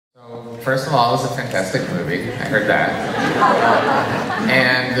first of all, it was a fantastic movie. I heard that.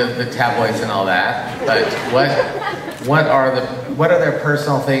 And the tabloids and all that. But what are their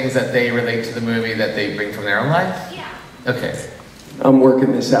personal things that they relate to the movie that they bring from their own life? Yeah. Okay. I'm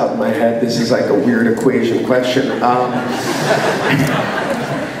working this out in my head. This is like a weird equation question.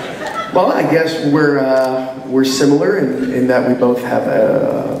 Well, I guess we're similar in that we both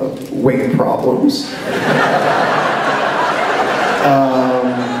have weight problems.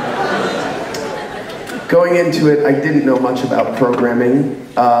 Going into it, I didn't know much about programming.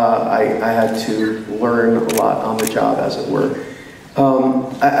 I had to learn a lot on the job, as it were.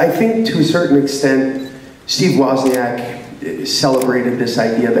 I think to a certain extent, Steve Wozniak celebrated this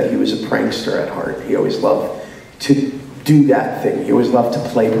idea that he was a prankster at heart. He always loved to do that thing. He always loved to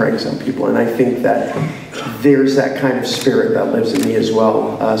play pranks on people, and I think that there's that kind of spirit that lives in me as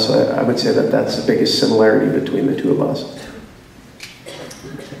well. So I would say that that's the biggest similarity between the two of us.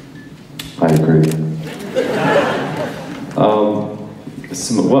 I agree.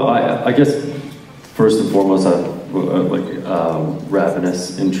 Well, I guess first and foremost, I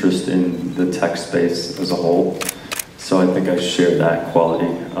ravenous interest in the tech space as a whole. So I think I share that quality.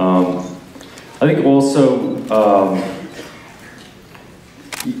 I think also,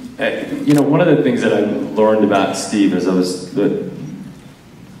 one of the things that I learned about Steve as I was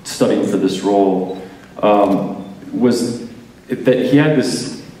studying for this role was that he had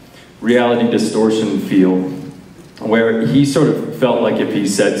this reality distortion feel where he sort of felt like if he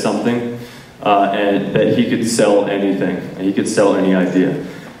said something and that he could sell anything, and he could sell any idea.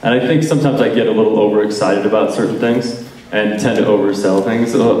 And I think sometimes I get a little overexcited about certain things and tend to oversell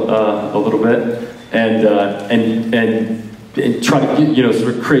things a little bit, and try to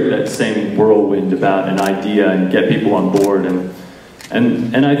sort of create that same whirlwind about an idea and get people on board. And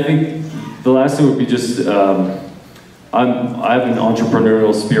I think the last thing would be just I have an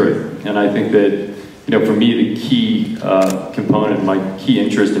entrepreneurial spirit, and I think that for me the key component, my key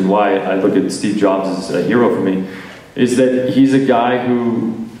interest in why I look at Steve Jobs as a hero for me, is that he's a guy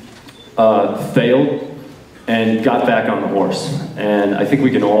who failed and got back on the horse. And I think we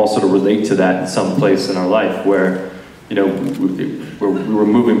can all sort of relate to that in some place in our life where, we were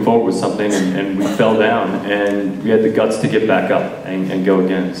moving forward with something and we fell down and we had the guts to get back up and go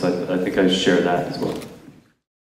again. So I think I share that as well.